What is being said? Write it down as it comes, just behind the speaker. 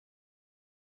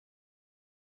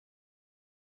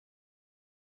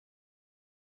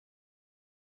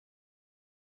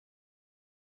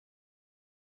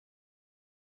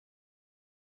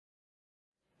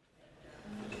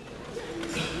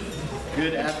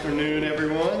Good afternoon,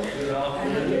 everyone. Good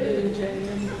afternoon,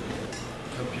 James.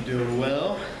 Hope you're doing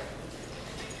well.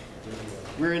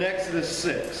 We're in Exodus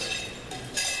 6.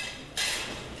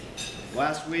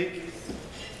 Last week,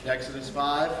 Exodus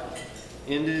 5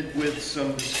 ended with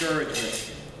some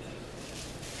discouragement.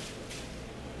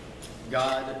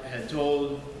 God had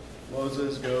told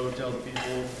Moses, go tell the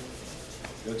people,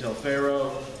 go tell Pharaoh.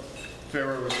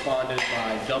 Pharaoh responded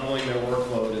by doubling their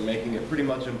workload and making it pretty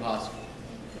much impossible.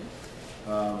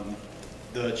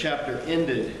 The chapter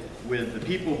ended with the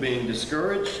people being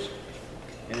discouraged,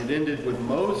 and it ended with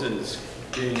Moses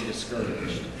being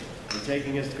discouraged and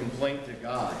taking his complaint to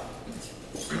God,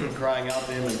 crying out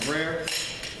to him in prayer,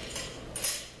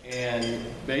 and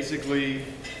basically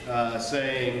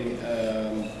saying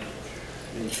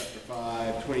in chapter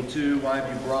 5:22, why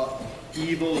have you brought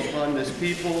evil upon this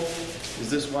people? Is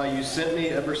this why you sent me?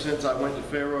 Ever since I went to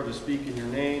Pharaoh to speak in your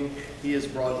name, he has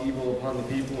brought evil upon the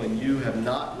people, and you have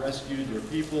not rescued your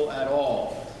people at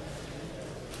all.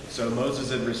 So Moses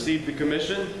had received the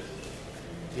commission.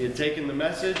 He had taken the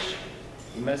message.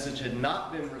 The message had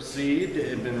not been received. It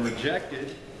had been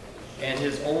rejected, and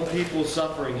his own people's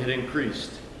suffering had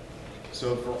increased.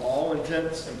 So for all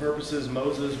intents and purposes,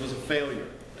 Moses was a failure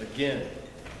again.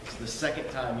 It's the second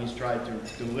time he's tried to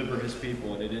deliver his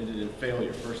people, and it ended in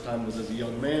failure. First time was as a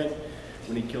young man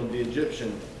when he killed the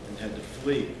Egyptian and had to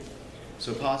flee.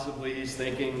 So possibly he's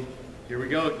thinking, here we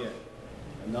go again.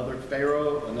 Another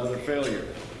Pharaoh, another failure.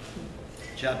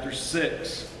 Chapter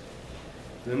 6.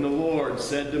 Then the Lord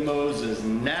said to Moses,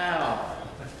 now,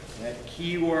 that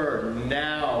key word,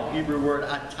 now, Hebrew word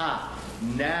atah,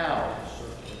 now,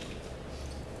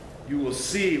 you will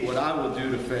see what I will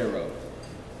do to Pharaoh.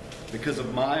 Because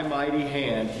of my mighty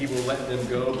hand, he will let them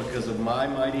go. Because of my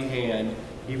mighty hand,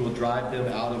 he will drive them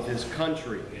out of his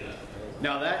country.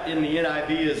 Now that in the NIV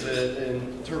is an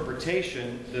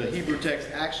interpretation. The Hebrew text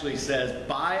actually says,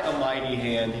 by a mighty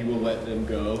hand, he will let them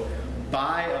go.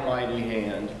 By a mighty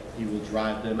hand, he will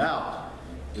drive them out.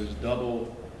 There's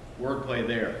double wordplay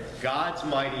there. God's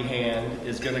mighty hand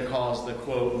is going to cause the,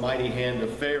 quote, mighty hand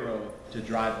of Pharaoh to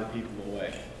drive the people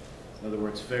away. In other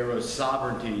words, Pharaoh's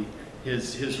sovereignty,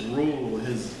 his rule,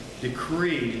 his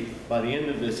decree, by the end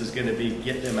of this is going to be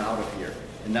get them out of here.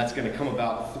 And that's going to come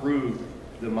about through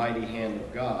the mighty hand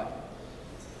of God.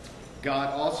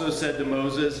 God also said to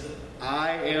Moses,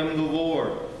 I am the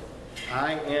Lord.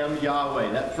 I am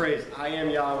Yahweh. That phrase, I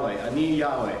am Yahweh, Ani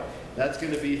Yahweh, that's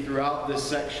going to be throughout this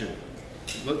section.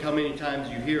 Look how many times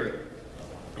you hear it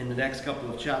in the next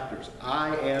couple of chapters.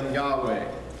 I am Yahweh.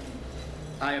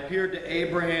 I appeared to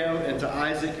Abraham and to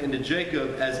Isaac and to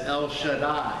Jacob as El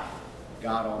Shaddai,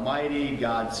 God Almighty,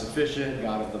 God Sufficient,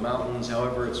 God of the mountains.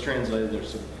 However it's translated,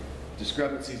 there's some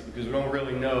discrepancies because we don't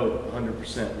really know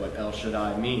 100% what El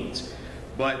Shaddai means.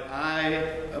 But I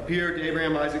appeared to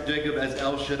Abraham, Isaac, Jacob as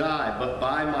El Shaddai, but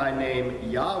by my name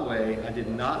Yahweh I did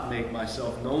not make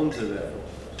myself known to them.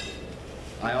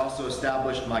 I also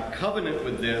established my covenant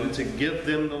with them to give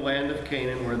them the land of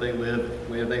Canaan where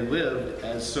they lived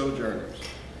as sojourners.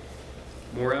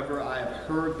 Moreover, I have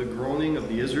heard the groaning of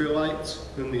the Israelites,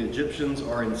 whom the Egyptians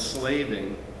are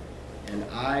enslaving, and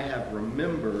I have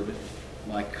remembered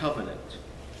my covenant.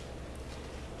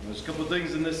 And there's a couple of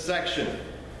things in this section.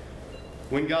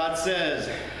 When God says,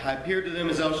 I appeared to them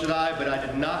as El Shaddai, but I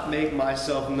did not make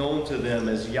myself known to them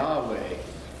as Yahweh,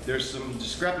 there's some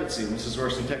discrepancy, and this is where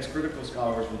some text critical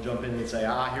scholars will jump in and say,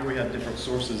 here we have different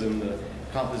sources in the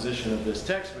composition of this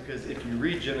text, because if you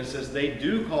read Genesis, they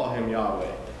do call him Yahweh.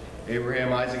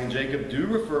 Abraham, Isaac, and Jacob do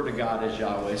refer to God as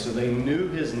Yahweh, so they knew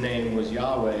his name was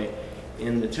Yahweh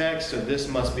in the text, so this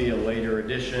must be a later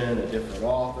addition, a different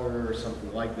author, or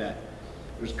something like that.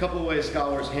 There's a couple of ways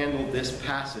scholars handle this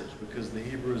passage, because the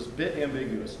Hebrew is a bit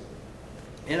ambiguous.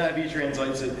 NIV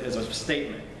translates it as a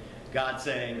statement. God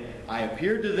saying, I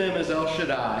appeared to them as El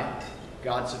Shaddai,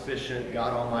 God Sufficient,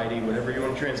 God Almighty, whatever you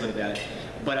want to translate that,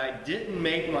 but I didn't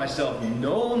make myself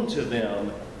known to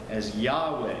them as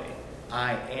Yahweh.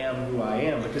 I am who I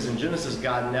am. Because in Genesis,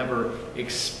 God never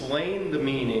explained the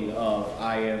meaning of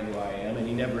I am who I am, and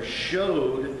he never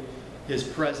showed his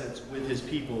presence with his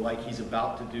people like he's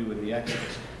about to do in the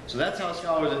Exodus. So that's how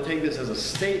scholars that take this as a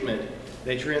statement,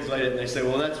 they translate it and they say,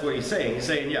 well, that's what he's saying. He's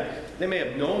saying, yeah, they may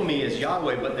have known me as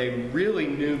Yahweh, but they really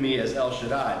knew me as El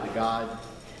Shaddai, the God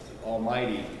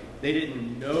Almighty. They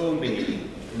didn't know me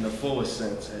in the fullest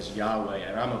sense as Yahweh,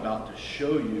 and I'm about to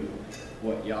show you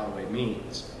what Yahweh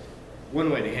means. One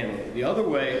way to handle it. The other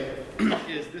way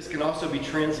is this can also be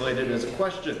translated as a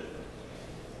question.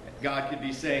 God could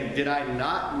be saying, did I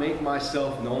not make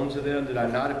myself known to them? Did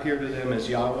I not appear to them as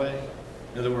Yahweh?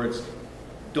 In other words,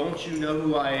 Don't you know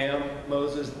who I am,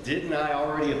 Moses? Didn't I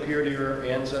already appear to your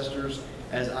ancestors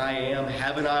as I am?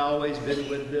 Haven't I always been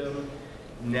with them?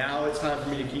 Now it's time for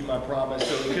me to keep my promise.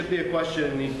 So it could be a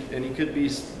question, and he could be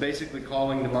basically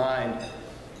calling to mind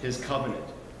his covenant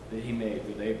that he made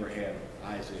with Abraham,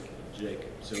 Isaac, and Jacob.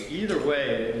 So either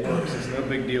way, it works. It's no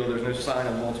big deal. There's no sign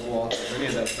of multiple authors, any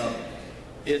of that stuff.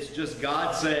 It's just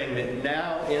God saying that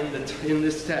now in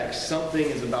this text, something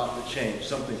is about to change.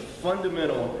 Something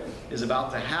fundamental is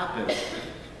about to happen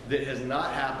that has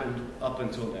not happened up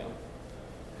until now.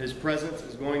 His presence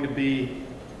is going to be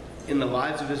in the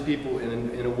lives of his people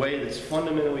in a way that's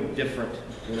fundamentally different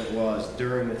than it was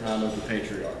during the time of the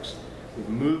patriarchs. We've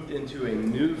moved into a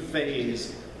new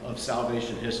phase of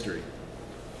salvation history.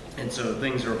 And so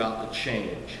things are about to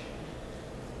change.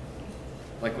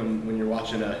 Like when you're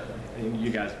watching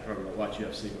you guys probably don't watch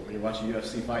UFC, but when you watch a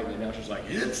UFC fight and the announcer's like,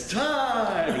 "It's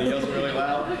time!" and he yells really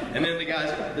loud, and then the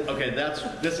guys, okay,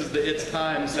 this is the "it's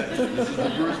time" section. This is the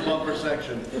Bruce Buffer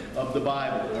section of the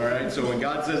Bible, all right? So when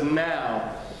God says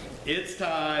now, it's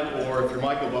time, or if you're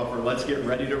Michael Buffer, let's get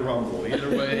ready to rumble. Either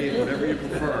way, whatever you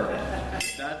prefer.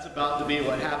 That's about to be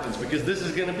what happens, because this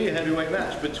is going to be a heavyweight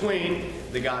match between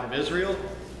the God of Israel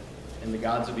and the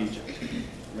gods of Egypt.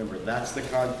 Remember, that's the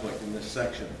conflict in this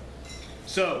section.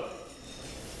 So,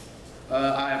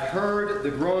 I have heard the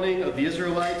groaning of the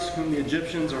Israelites whom the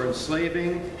Egyptians are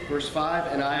enslaving, verse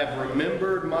 5, and I have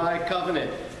remembered my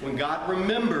covenant. When God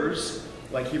remembers,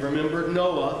 like he remembered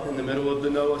Noah in the middle of the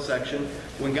Noah section,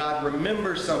 when God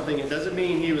remembers something, it doesn't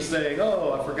mean he was saying,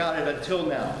 "Oh, I forgot it until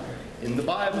now." In the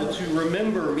Bible, to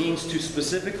remember means to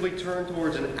specifically turn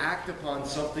towards and act upon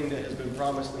something that has been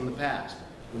promised in the past.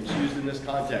 When it's used in this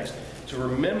context, to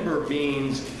remember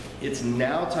means it's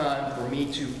now time for me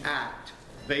to act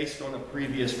based on a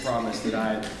previous promise that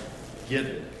I had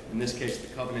given, in this case the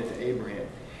covenant to Abraham.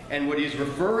 And what he's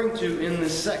referring to in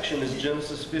this section is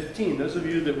Genesis 15. Those of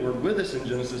you that were with us in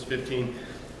Genesis 15,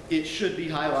 it should be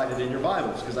highlighted in your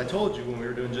Bibles, because I told you when we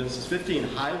were doing Genesis 15,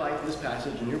 highlight this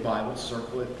passage in your Bible,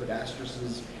 circle it, put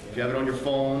asterisks. If you have it on your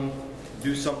phone,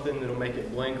 do something that'll make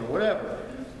it blank or whatever.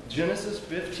 Genesis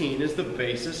 15 is the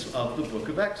basis of the book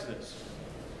of Exodus.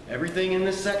 Everything in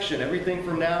this section, everything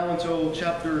from now until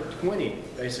chapter 20,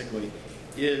 basically,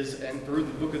 is, and through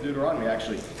the book of Deuteronomy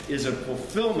actually, is a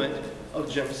fulfillment of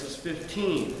Genesis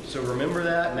 15. So remember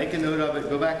that, make a note of it,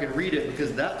 go back and read it,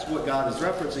 because that's what God is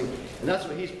referencing, and that's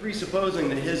what he's presupposing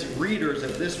that his readers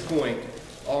at this point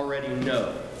already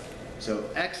know. So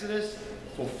Exodus,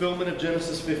 fulfillment of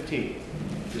Genesis 15.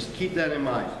 Just keep that in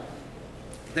mind.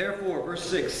 Therefore, verse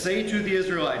 6, say to the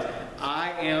Israelites,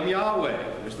 I am Yahweh.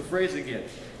 There's the phrase again.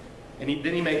 And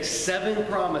then he makes 7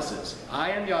 promises.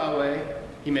 I am Yahweh.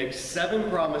 He makes 7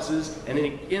 promises, and then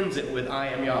he ends it with I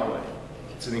am Yahweh.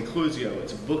 It's an inclusio.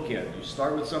 It's a bookend. You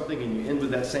start with something and you end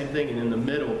with that same thing, and in the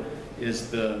middle is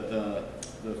the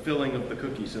filling of the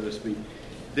cookie, so to speak.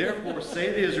 Therefore, say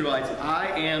to the Israelites, I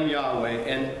am Yahweh.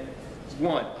 And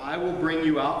 1, I will bring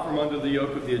you out from under the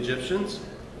yoke of the Egyptians.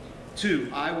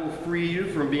 2, I will free you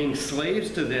from being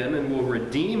slaves to them and will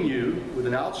redeem you with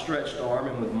an outstretched arm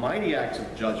and with mighty acts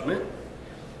of judgment.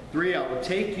 3, I will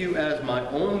take you as my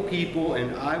own people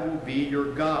and I will be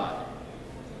your God.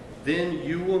 Then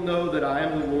you will know that I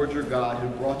am the Lord your God who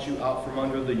brought you out from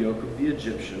under the yoke of the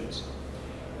Egyptians.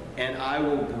 And I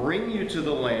will bring you to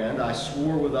the land I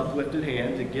swore with uplifted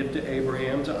hand to give to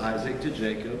Abraham, to Isaac, to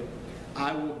Jacob.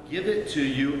 I will give it to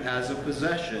you as a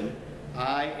possession.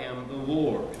 I am the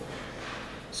Lord.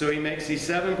 So he makes these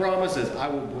 7 promises. I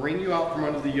will bring you out from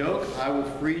under the yoke. I will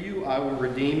free you. I will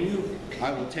redeem you.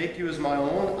 I will take you as my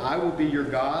own. I will be your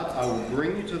God. I will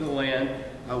bring you to the land.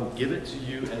 I will give it to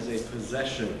you as a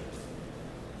possession.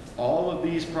 All of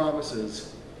these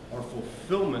promises are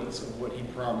fulfillments of what he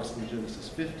promised in Genesis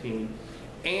 15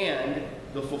 and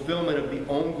the fulfillment of the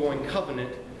ongoing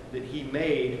covenant that he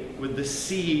made with the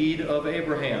seed of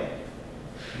Abraham.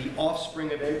 The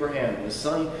offspring of Abraham,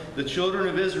 the children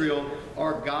of Israel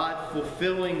are God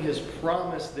fulfilling his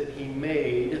promise that he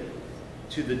made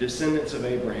to the descendants of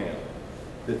Abraham,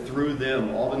 that through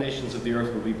them all the nations of the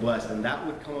earth would be blessed. And that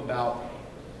would come about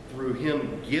through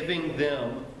him giving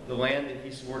them the land that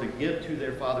he swore to give to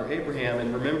their father Abraham.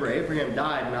 And remember, Abraham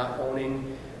died not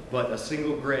owning but a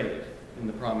single grave in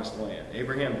the promised land.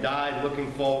 Abraham died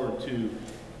looking forward to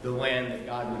the land that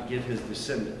God would give his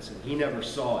descendants, and he never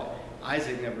saw it.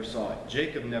 Isaac never saw it.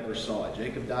 Jacob never saw it.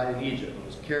 Jacob died in Egypt and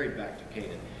was carried back to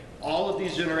Canaan. All of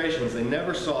these generations, they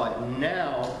never saw it.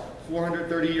 Now,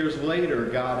 430 years later,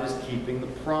 God is keeping the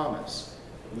promise.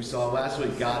 We saw last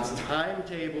week, God's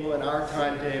timetable and our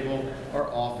timetable are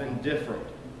often different.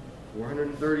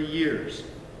 430 years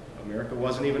America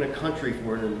wasn't even a country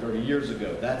 430 years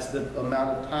ago. That's the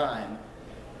amount of time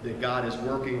that God is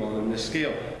working on this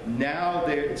scale. Now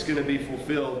it's going to be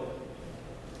fulfilled,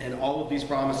 and all of these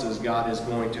promises God is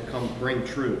going to come bring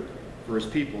true for his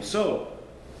people. So,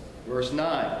 verse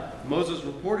 9, Moses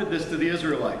reported this to the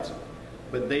Israelites,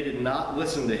 but they did not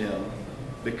listen to him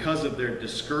because of their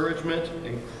discouragement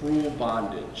and cruel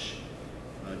bondage.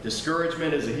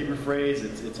 Discouragement is a Hebrew phrase.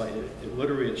 It's like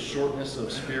literally it's shortness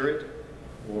of spirit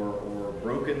or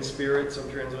broken spirit, some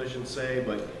translations say,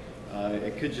 but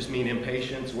it could just mean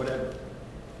impatience, whatever.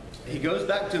 He goes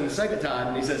back to him the second time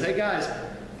and he says, hey guys,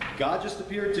 God just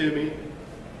appeared to me.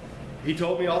 He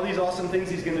told me all these awesome things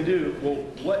he's going to do. Well,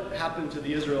 what happened to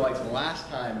the Israelites last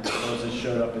time Moses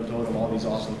showed up and told them all these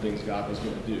awesome things God was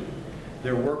going to do?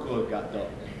 Their workload got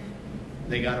doubled.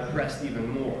 They got oppressed even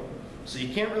more. So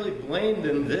you can't really blame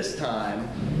them this time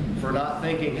for not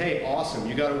thinking, hey, awesome,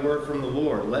 you got a word from the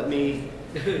Lord. Let me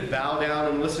bow down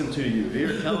and listen to you.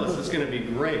 Here, tell us, it's going to be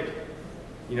great.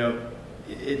 You know,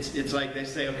 it's like they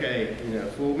say, okay, you know,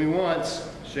 fool me once,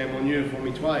 shame on you. Fool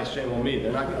me twice, shame on me.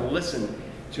 They're not going to listen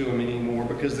to him anymore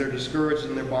because they're discouraged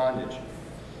in their bondage.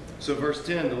 So verse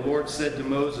 10, the Lord said to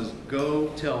Moses, go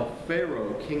tell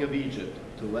Pharaoh, king of Egypt,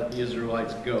 to let the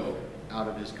Israelites go out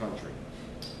of his country.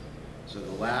 So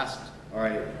the last, all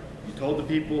right, you told the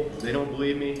people, they don't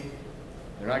believe me.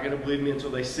 They're not going to believe me until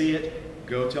they see it.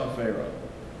 Go tell Pharaoh.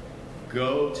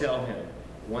 Go tell him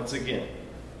once again.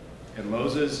 And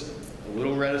Moses, a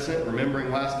little reticent,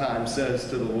 remembering last time, says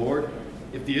to the Lord,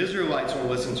 if the Israelites won't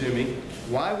listen to me,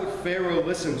 why would Pharaoh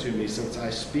listen to me since I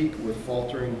speak with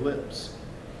faltering lips?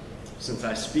 Since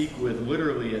I speak with,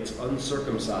 literally, it's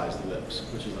uncircumcised lips,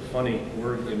 which is a funny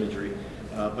word imagery,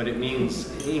 but it means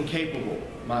incapable.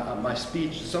 My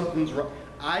speech, something's wrong.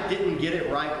 I didn't get it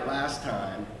right last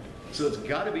time, so it's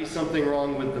got to be something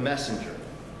wrong with the messenger.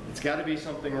 It's got to be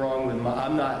something wrong with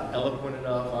I'm not eloquent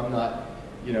enough. I'm not,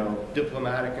 you know,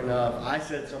 diplomatic enough. I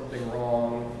said something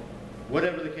wrong.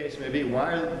 Whatever the case may be,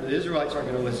 why are the Israelites aren't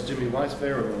going to listen to me? Why is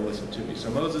Pharaoh going to listen to me? So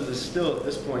Moses is still, at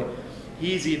this point,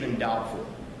 he's even doubtful.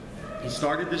 He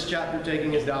started this chapter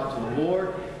taking his doubt to the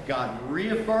Lord. God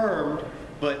reaffirmed,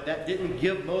 but that didn't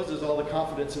give Moses all the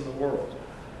confidence in the world.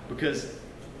 Because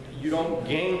you don't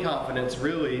gain confidence,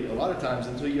 really, a lot of times,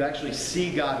 until you actually see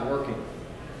God working.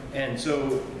 And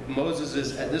so Moses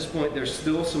is, at this point, there's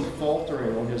still some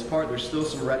faltering on his part. There's still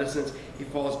some reticence. He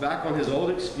falls back on his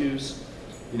old excuse.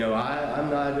 You know, I'm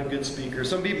not a good speaker.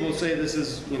 Some people will say this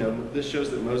is, you know, this shows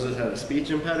that Moses had a speech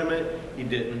impediment. He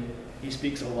didn't. He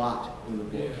speaks a lot in the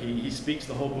book. He speaks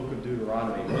the whole book of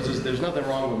Deuteronomy. Moses, there's nothing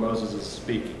wrong with Moses'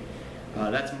 speaking.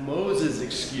 That's Moses'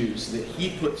 excuse that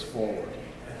he puts forward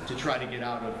to try to get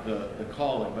out of the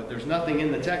calling. But there's nothing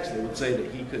in the text that would say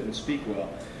that he couldn't speak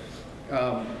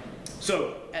well.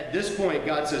 So at this point,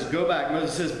 God says, go back.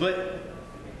 Moses says, but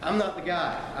I'm not the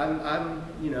guy. I'm,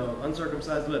 you know,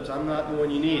 uncircumcised lips. I'm not the one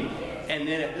you need. And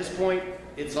then at this point,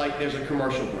 it's like there's a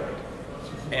commercial break.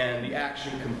 And the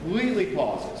action completely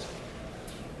pauses.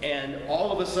 And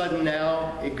all of a sudden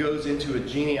now, it goes into a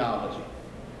genealogy.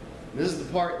 And this is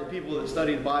the part that people that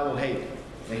study the Bible hate.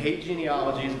 They hate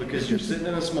genealogies because you're sitting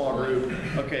in a small group.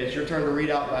 Okay, it's your turn to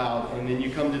read out loud, and then you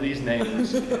come to these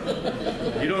names.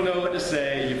 You don't know what to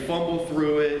say. You fumble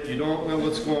through it. You don't know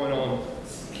what's going on.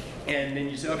 And then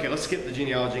you say, okay, let's skip the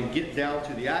genealogy and get down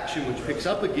to the action, which picks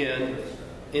up again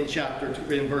in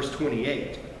verse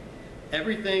 28.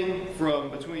 Everything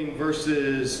from between verse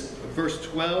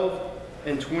 12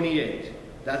 and 28.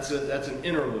 That's an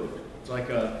interlude. It's like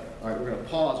all right, we're going to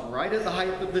pause right at the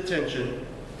height of the tension,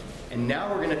 and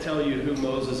now we're going to tell you who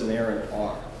Moses and Aaron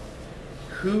are.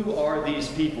 Who are these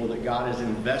people that God is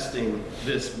investing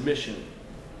this mission?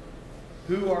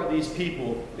 Who are these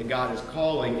people that God is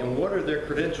calling, and what are their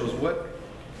credentials?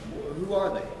 Who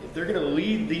are they? If they're going to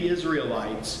lead the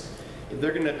Israelites, if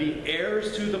they're going to be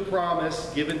heirs to the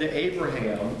promise given to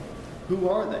Abraham, who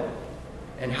are they?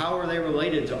 And how are they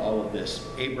related to all of this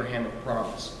Abrahamic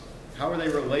promise? How are they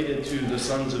related to the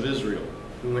sons of Israel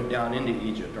who went down into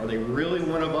Egypt? Are they really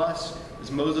one of us? This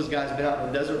Moses guy's been out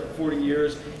in the desert for 40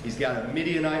 years. He's got a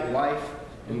Midianite wife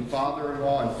and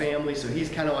father-in-law and family, so he's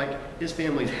kind of like, his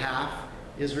family's half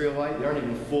Israelite. They aren't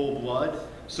even full blood.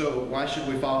 So why should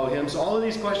we follow him? So all of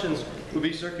these questions would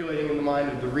be circulating in the mind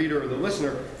of the reader or the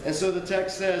listener. And so the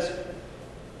text says,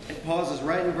 it pauses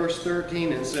right in verse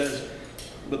 13 and says,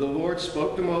 but the Lord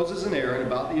spoke to Moses and Aaron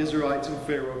about the Israelites and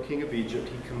Pharaoh, king of Egypt.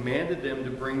 He commanded them to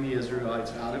bring the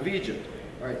Israelites out of Egypt.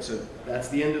 All right, so that's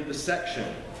the end of the section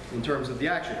in terms of the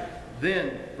action.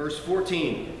 Then, verse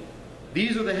 14,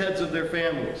 these are the heads of their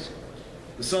families.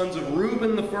 The sons of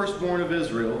Reuben, the firstborn of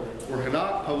Israel, were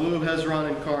Hanak, Palu, Hezron,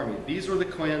 and Carmi. These were the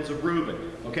clans of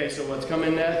Reuben. Okay, so what's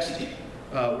coming next?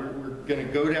 We're going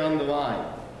to go down the line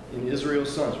in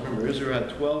Israel's sons. Remember, Israel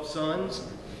had 12 sons.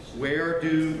 Where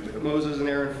do Moses and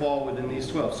Aaron fall within these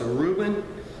 12? So Reuben,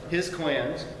 his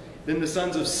clans. Then the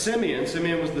sons of Simeon.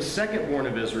 Simeon was the second-born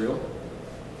of Israel.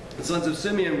 The sons of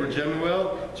Simeon were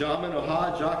Jemuel, Jamin,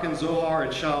 Ohad, Jachin, Zohar,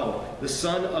 and Shaul, the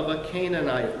son of a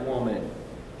Canaanite woman.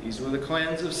 These were the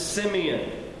clans of Simeon.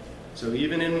 So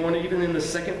even in the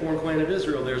second-born clan of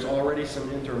Israel, there's already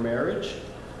some intermarriage.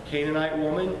 Canaanite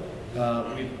woman.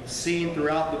 We've seen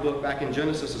throughout the book, back in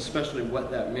Genesis especially, what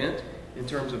that meant in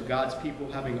terms of God's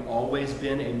people having always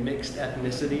been a mixed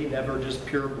ethnicity, never just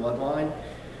pure bloodline.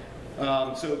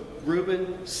 So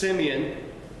Reuben, Simeon,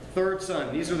 third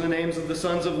son. These are the names of the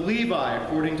sons of Levi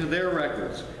according to their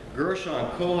records. Gershon,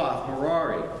 Kohath,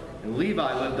 Merari. And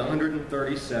Levi lived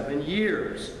 137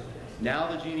 years.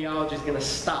 Now the genealogy is going to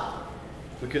stop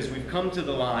because we've come to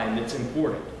the line that's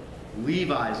important.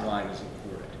 Levi's line is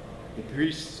important.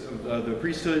 The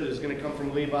priesthood is going to come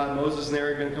from Levi. Moses and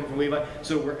Aaron are going to come from Levi.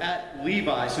 So we're at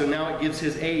Levi. So now it gives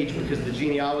his age because the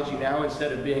genealogy now,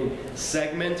 instead of being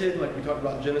segmented, like we talked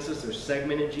about in Genesis, there's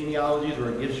segmented genealogies where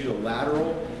it gives you a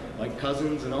lateral, like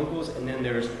cousins and uncles, and then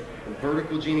there's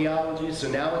vertical genealogies.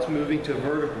 So now it's moving to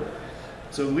vertical.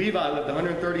 So Levi lived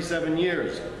 137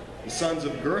 years. The sons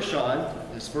of Gershon,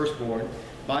 his firstborn,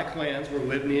 by clans were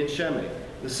Libni and Shimei.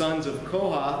 The sons of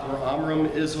Kohath were Amram,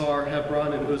 Izhar,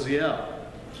 Hebron, and Uzziel.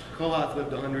 Kohath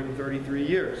lived 133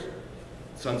 years.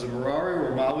 The sons of Merari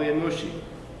were Mali and Mushi.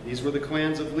 These were the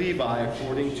clans of Levi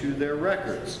according to their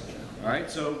records. All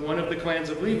right, so one of the clans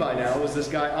of Levi now was this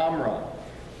guy Amram.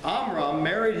 Amram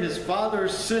married his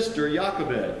father's sister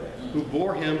Jochebed, who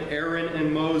bore him Aaron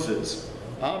and Moses.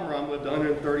 Amram lived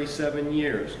 137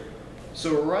 years.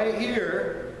 So right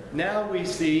here, now we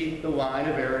see the line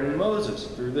of Aaron and Moses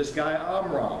through this guy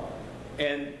Amram.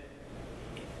 And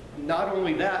not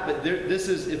only that, but this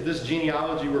is, if this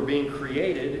genealogy were being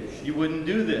created, you wouldn't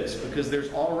do this because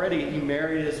there's already, he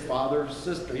married his father's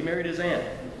sister. He married his aunt.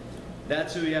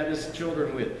 That's who he had his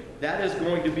children with. That is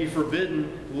going to be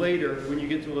forbidden later when you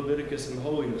get to Leviticus and the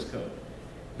Holiness Code.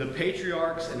 The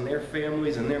patriarchs and their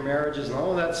families and their marriages and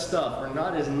all of that stuff are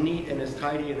not as neat and as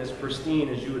tidy and as pristine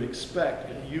as you would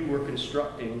expect if you were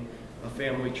constructing a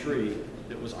family tree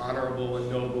that was honorable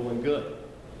and noble and good.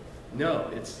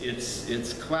 No,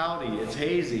 it's cloudy, it's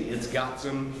hazy, it's got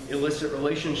some illicit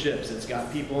relationships, it's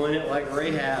got people in it like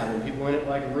Rahab and people in it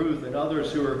like Ruth and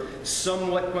others who are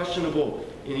somewhat questionable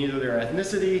in either their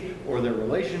ethnicity or their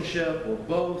relationship or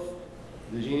both.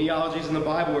 The genealogies in the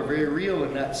Bible are very real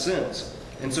in that sense.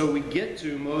 And so we get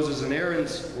to Moses and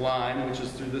Aaron's line, which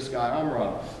is through this guy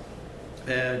Amram.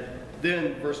 And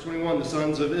then, verse 21, the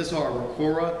sons of Izhar were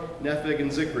Korah, Nepheg, and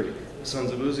Zikri. The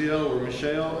sons of Uzziel were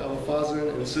Mishael, Eliphazan,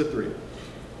 and Sithri.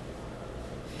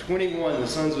 21, the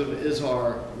sons of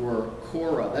Izhar were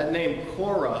Korah. That name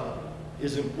Korah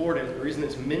is important. The reason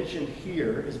it's mentioned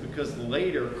here is because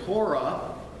later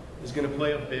Korah is going to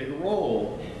play a big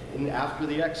role after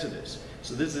the Exodus.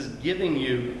 So this is giving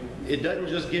you, it doesn't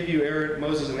just give you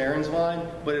Moses and Aaron's line,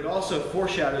 but it also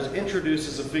foreshadows,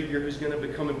 introduces a figure who's going to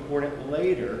become important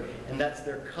later, and that's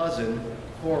their cousin,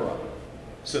 Korah.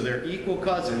 So their equal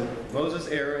cousin, Moses,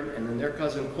 Aaron, and then their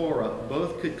cousin Korah,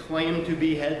 both could claim to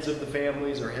be heads of the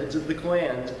families or heads of the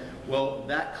clans. Well,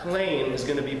 that claim is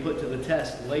going to be put to the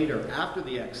test later after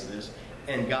the Exodus,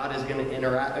 and God is going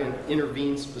to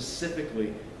intervene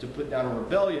specifically to put down a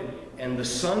rebellion. And the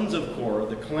sons of Korah,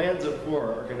 the clans of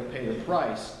Korah, are going to pay the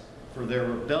price for their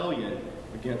rebellion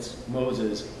against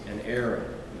Moses and Aaron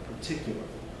in particular.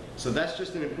 So that's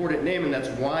just an important name, and that's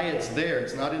why it's there.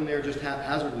 It's not in there just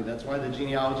haphazardly. That's why the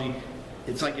genealogy,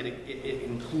 it's like it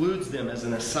includes them as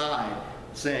an aside,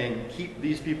 saying, keep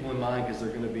these people in mind because they're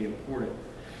going to be important.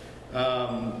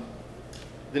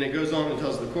 Then it goes on and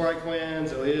tells the Korite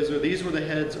clans, Eleazar, these were the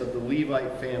heads of the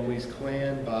Levite families,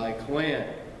 clan by clan.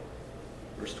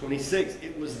 Verse 26,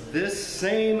 it was this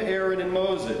same Aaron and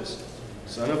Moses,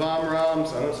 son of Amram,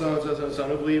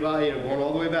 son of Levi, born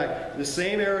all the way back. The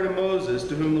same Aaron and Moses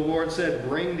to whom the Lord said,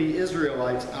 bring the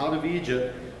Israelites out of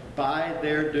Egypt by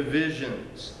their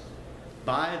divisions,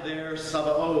 by their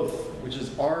Sabaoth, which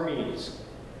is armies,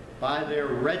 by their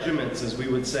regiments, as we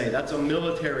would say. That's a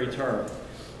military term.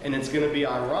 And it's going to be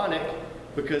ironic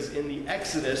because in the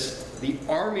Exodus, the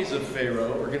armies of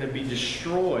Pharaoh are going to be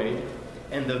destroyed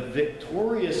And the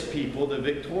victorious people, the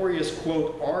victorious,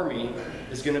 quote, army,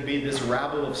 is going to be this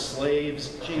rabble of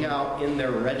slaves marching out in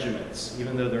their regiments.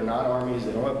 Even though they're not armies,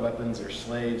 they don't have weapons, they're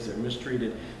slaves, they're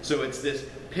mistreated. So it's this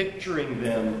picturing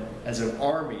them as an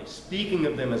army, speaking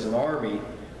of them as an army,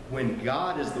 when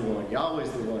God is the one, Yahweh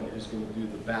is the one who's going to do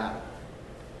the battle.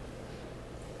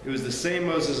 It was the same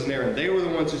Moses and Aaron. They were the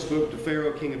ones who spoke to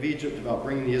Pharaoh, king of Egypt, about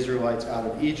bringing the Israelites out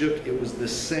of Egypt. It was the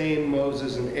same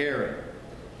Moses and Aaron.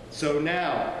 So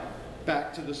now,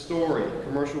 back to the story.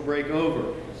 Commercial break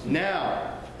over.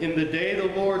 Now, in the day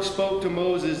the Lord spoke to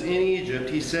Moses in Egypt,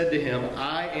 he said to him,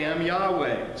 I am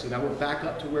Yahweh. So now we're back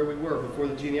up to where we were before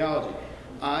the genealogy.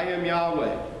 I am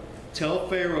Yahweh. Tell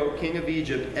Pharaoh, king of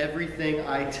Egypt, everything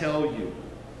I tell you.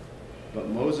 But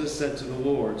Moses said to the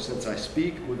Lord, since I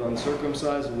speak with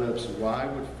uncircumcised lips, why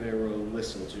would Pharaoh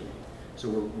listen to me? So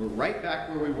we're right back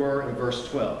where we were in verse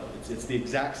 12. It's the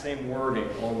exact same wording,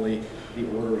 only the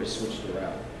order is switched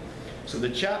around. So the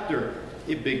chapter,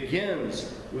 it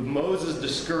begins with Moses'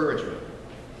 discouragement,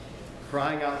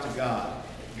 crying out to God.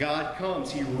 God comes.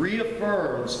 He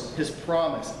reaffirms his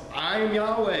promise. I am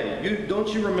Yahweh.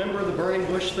 Don't you remember the burning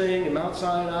bush thing in Mount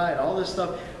Sinai and all this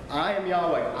stuff? I am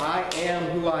Yahweh. I am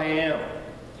who I am.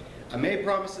 I made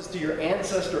promises to your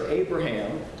ancestor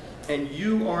Abraham, and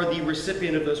you are the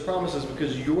recipient of those promises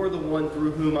because you're the one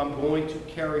through whom I'm going to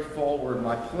carry forward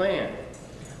my plan.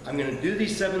 I'm going to do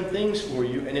these 7 things for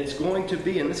you, and it's going to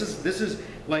be, and this is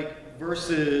like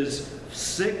verses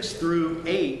 6 through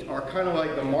 8 are kind of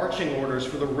like the marching orders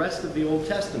for the rest of the Old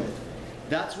Testament.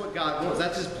 That's what God wants.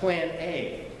 That's his plan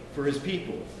A for his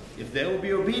people. If they will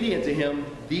be obedient to him,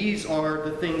 these are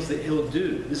the things that he'll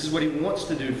do. This is what he wants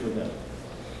to do for them.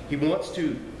 He wants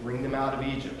to bring them out of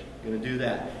Egypt. He's going to do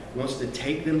that. He wants to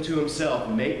take them to himself,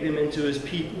 make them into his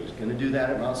people. He's going to do that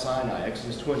at Mount Sinai,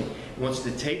 Exodus 20. He wants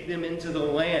to take them into the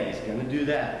land. He's going to do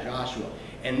that, Joshua.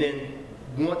 And then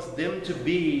wants them to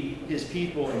be his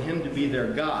people and him to be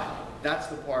their God. That's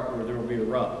the part where there will be a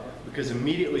rub. Because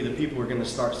immediately the people are going to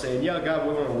start saying, yeah, God,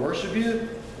 we want to worship you.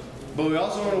 But we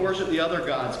also want to worship the other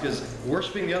gods, because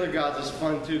worshiping the other gods is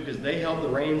fun too, because they help the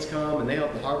rains come and they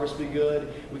help the harvest be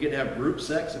good. We get to have group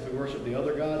sex if we worship the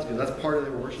other gods, because that's part of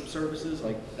their worship services.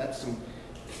 Like, that's some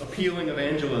appealing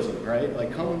evangelism, right?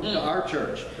 Like, come to our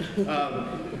church.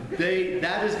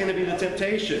 That is going to be the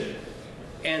temptation.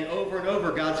 And over,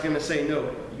 God's going to say,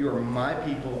 no, you are my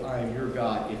people, I am your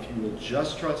God. If you will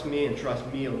just trust me and trust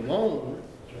me alone,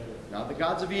 not the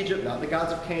gods of Egypt, not the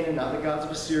gods of Canaan, not the gods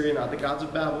of Assyria, not the gods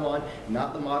of Babylon,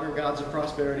 not the modern gods of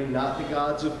prosperity, not the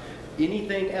gods of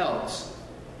anything else.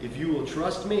 If you will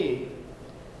trust me,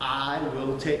 I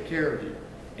will take care of you.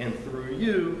 And through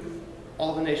you,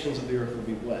 all the nations of the earth will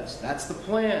be blessed. That's the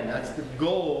plan. That's the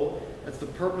goal. That's the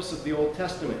purpose of the Old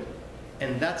Testament.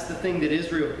 And that's the thing that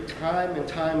Israel time and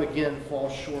time again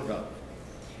falls short of.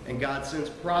 And God sends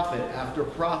prophet after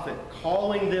prophet,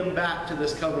 calling them back to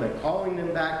this covenant, calling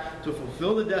them back to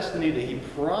fulfill the destiny that he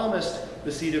promised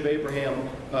the seed of Abraham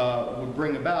would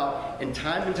bring about. And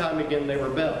time again, they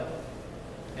rebel.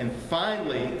 And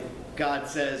finally, God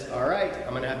says, all right, I'm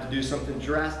going to have to do something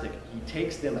drastic. He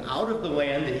takes them out of the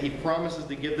land that he promises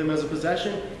to give them as a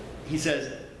possession. He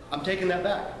says, I'm taking that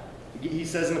back. He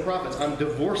says in the prophets, I'm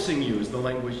divorcing you is the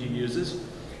language he uses.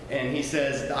 And he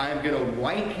says, I am going to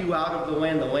wipe you out of the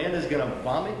land. The land is going to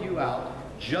vomit you out,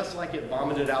 just like it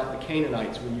vomited out the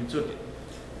Canaanites when you took it.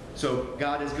 So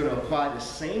God is going to apply the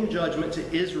same judgment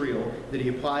to Israel that he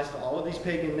applies to all of these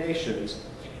pagan nations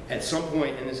at some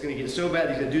point, and it's going to get so bad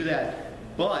he's going to do that.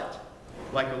 But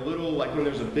like when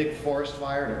there's a big forest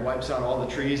fire and it wipes out all the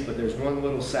trees, but there's one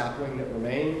little sapling that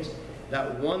remains,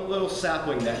 that one little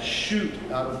sapling, that shoot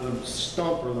out of the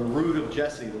stump or the root of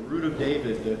Jesse, the root of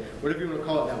David, whatever you want to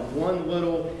call it, that one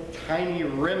little tiny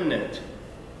remnant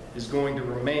is going to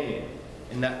remain.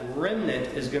 And that remnant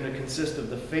is going to consist of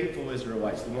the faithful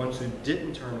Israelites, the ones who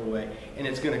didn't turn away. And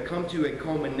it's going to come to a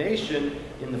culmination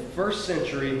in the 1st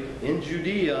century in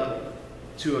Judea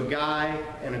to a guy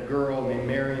and a girl named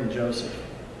Mary and Joseph.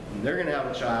 And they're going to have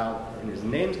a child, and his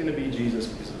name's going to be Jesus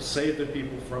because he'll save the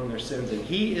people from their sins. And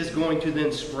he is going to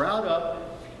then sprout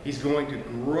up. He's going to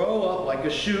grow up like a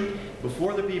shoot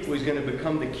before the people. He's going to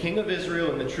become the king of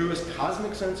Israel in the truest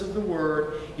cosmic sense of the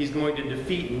word. He's going to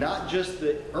defeat not just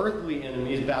the earthly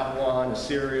enemies, Babylon,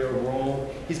 Assyria, Rome.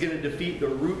 He's going to defeat the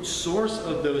root source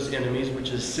of those enemies, which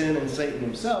is sin and Satan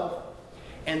himself.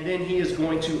 And then he is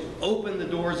going to open the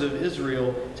doors of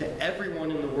Israel to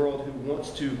everyone in the world who wants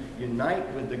to unite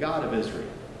with the God of Israel,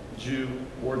 Jew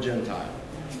or Gentile.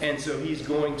 And so he's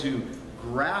going to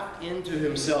graft into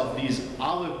himself these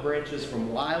olive branches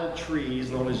from wild trees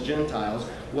known as Gentiles,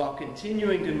 while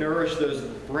continuing to nourish those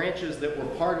branches that were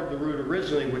part of the root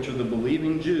originally, which are the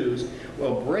believing Jews,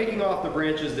 while breaking off the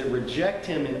branches that reject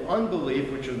him in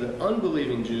unbelief, which are the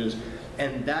unbelieving Jews.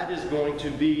 And that is going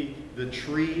to be the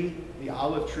tree, the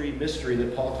olive tree mystery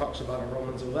that Paul talks about in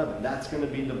Romans 11. That's going to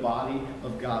be the body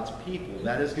of God's people.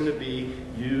 That is going to be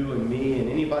you and me and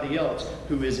anybody else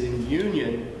who is in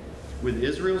union with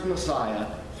Israel's Messiah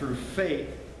through faith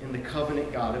in the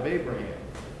covenant God of Abraham.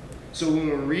 So when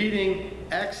we're reading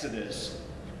Exodus,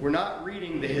 we're not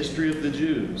reading the history of the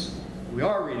Jews. We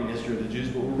are reading the history of the Jews,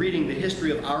 but we're reading the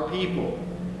history of our people.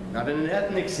 Not in an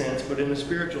ethnic sense, but in a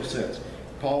spiritual sense.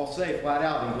 Paul will say flat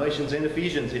out in Galatians and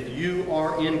Ephesians, if you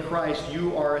are in Christ,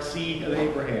 you are a seed of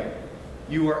Abraham.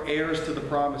 You are heirs to the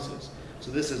promises.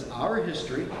 So this is our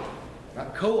history,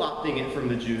 not co-opting it from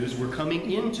the Jews. We're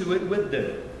coming into it with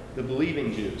them, the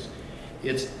believing Jews.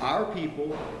 It's our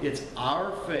people, it's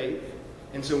our faith.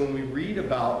 And so when we read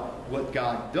about what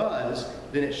God does,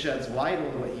 then it sheds light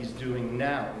on what he's doing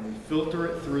now. And we filter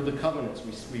it through the covenants.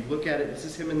 We look at it, this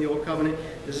is him in the old covenant,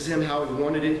 this is him how he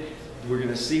wanted it. We're going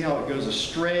to see how it goes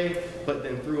astray, but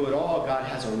then through it all, God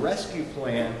has a rescue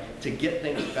plan to get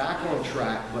things back on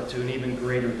track, but to an even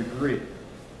greater degree.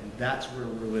 And that's where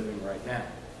we're living right now.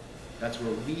 That's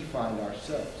where we find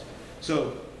ourselves.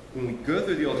 So when we go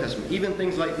through the Old Testament, even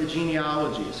things like the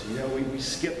genealogies, we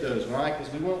skip those. Why?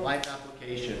 Because we want life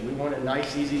application. We want a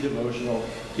nice, easy devotional.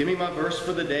 Give me my verse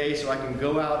for the day so I can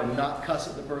go out and not cuss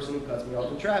at the person who cuts me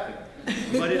off in traffic.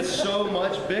 But it's so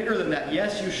much bigger than that.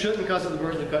 Yes, you shouldn't cuss at the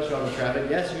person who cuts you off in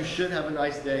traffic. Yes, you should have a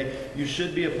nice day. You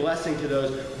should be a blessing to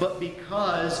those. But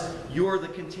because you're the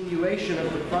continuation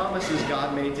of the promises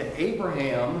God made to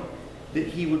Abraham that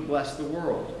he would bless the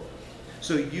world.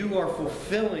 So you are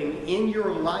fulfilling in your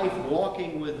life,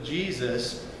 walking with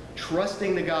Jesus,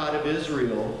 trusting the God of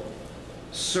Israel,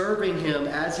 serving him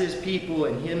as his people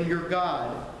and him your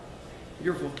God.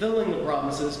 You're fulfilling the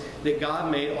promises that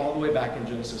God made all the way back in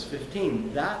Genesis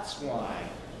 15. That's why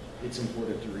it's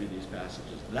important to read these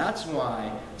passages. That's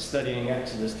why studying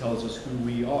Exodus tells us who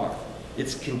we are.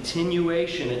 It's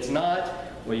continuation. It's not,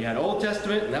 well, you had Old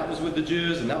Testament, and that was with the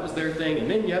Jews, and that was their thing, and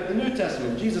then you have the New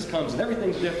Testament, and Jesus comes, and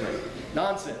everything's different.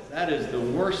 Nonsense. That is the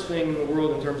worst thing in the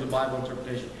world in terms of Bible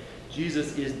interpretation.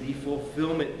 Jesus is the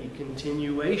fulfillment, the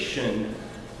continuation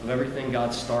of everything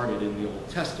God started in the Old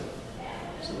Testament.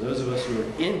 So those of us who are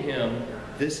in him,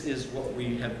 this is what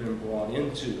we have been brought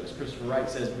into. As Christopher Wright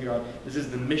says, this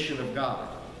is the mission of God.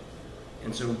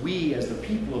 And so we, as the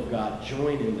people of God,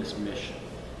 join in this mission.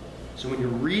 So when you're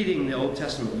reading the Old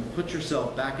Testament, you put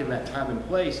yourself back in that time and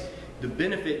place. The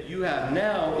benefit you have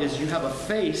now is you have a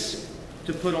face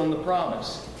to put on the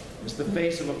promise. It's the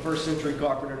face of a first century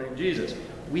carpenter named Jesus.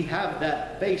 We have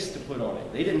that face to put on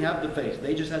it. They didn't have the face.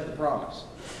 They just had the promise.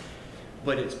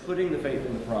 But it's putting the faith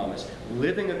in the promise,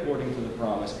 living according to the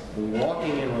promise, and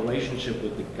walking in relationship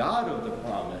with the God of the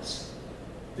promise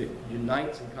that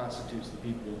unites and constitutes the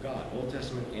people of God, Old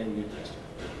Testament and New Testament.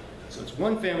 So it's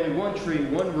one family, one tree,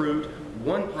 one root,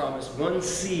 one promise, one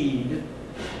seed.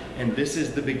 And this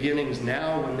is the beginnings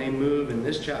now when they move in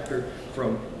this chapter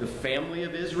from the family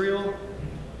of Israel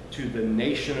to the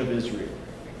nation of Israel,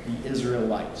 the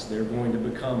Israelites. They're going to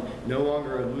become no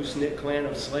longer a loose-knit clan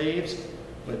of slaves,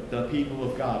 but the people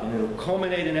of God. And it will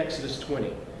culminate in Exodus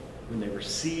 20 when they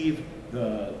receive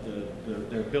their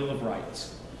Bill of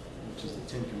Rights, which is the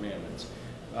Ten Commandments.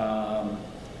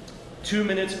 2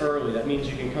 minutes early. That means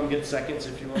you can come get seconds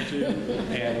if you want to.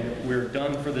 And we're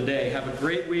done for the day. Have a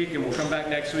great week, and we'll come back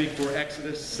next week for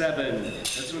Exodus 7.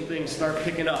 That's when things start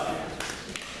picking up.